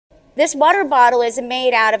This water bottle is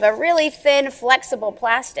made out of a really thin, flexible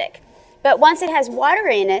plastic. But once it has water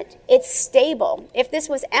in it, it's stable. If this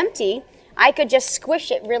was empty, I could just squish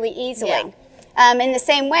it really easily. Yeah. In the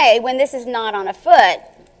same way, when this is not on a foot,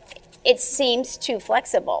 it seems too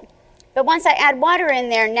flexible. But once I add water in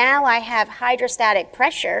there, now I have hydrostatic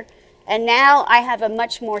pressure, and now I have a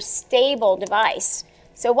much more stable device.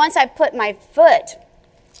 So once I put my foot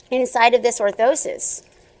inside of this orthosis,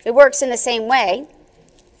 it works in the same way,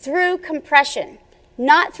 through compression,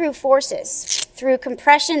 not through forces, through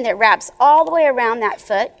compression that wraps all the way around that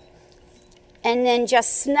foot, and then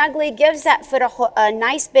just snugly gives that foot a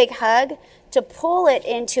nice big hug to pull it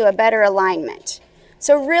into a better alignment.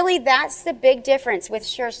 So really that's the big difference with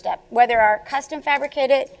SureStep, whether our custom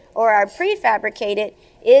fabricated or our prefabricated,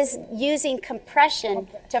 is using compression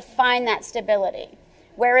to find that stability.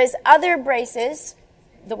 Whereas other braces,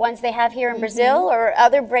 the ones they have here in Brazil or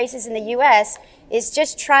other braces in the US, is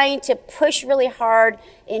just trying to push really hard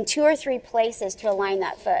in 2 or 3 places to align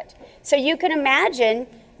that foot. So you can imagine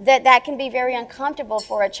that that can be very uncomfortable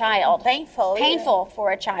for a child. Painful. Painful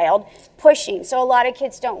for a child, pushing. So a lot of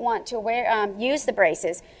kids don't want to use the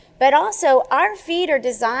braces. But also, our feet are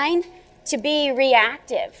designed to be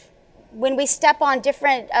reactive. When we step on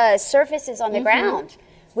different surfaces on the ground,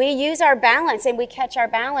 we use our balance and we catch our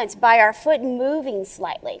balance by our foot moving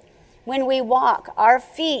slightly. When we walk, our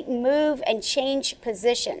feet move and change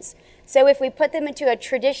positions. So if we put them into a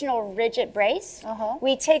traditional rigid brace,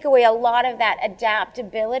 we take away a lot of that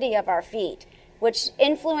adaptability of our feet, which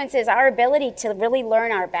influences our ability to really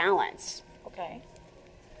learn our balance. Okay.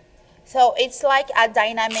 So it's like a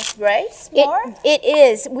dynamic brace more? It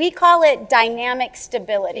is. We call it dynamic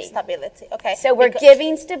stability. Stability, okay. So we're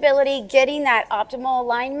giving stability, getting that optimal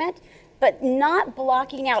alignment, but not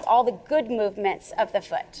blocking out all the good movements of the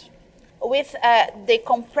foot. With the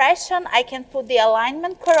compression, I can put the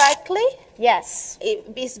alignment correctly? Yes. It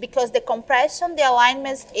is because the compression, the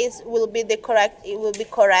alignment will be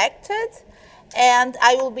corrected, and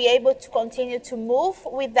I will be able to continue to move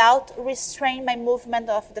without restraining my movement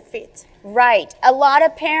of the feet. Right. A lot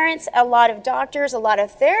of parents, a lot of doctors, a lot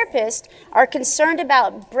of therapists are concerned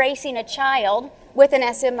about bracing a child with an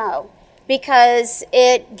SMO because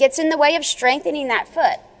it gets in the way of strengthening that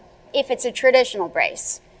foot if it's a traditional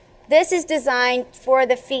brace. This is designed for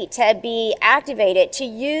the feet to be activated, to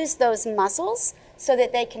use those muscles so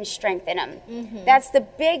that they can strengthen them. That's the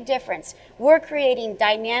big difference. We're creating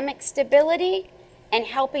dynamic stability and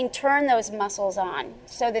helping turn those muscles on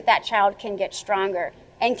so that that child can get stronger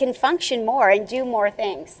and can function more and do more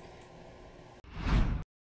things.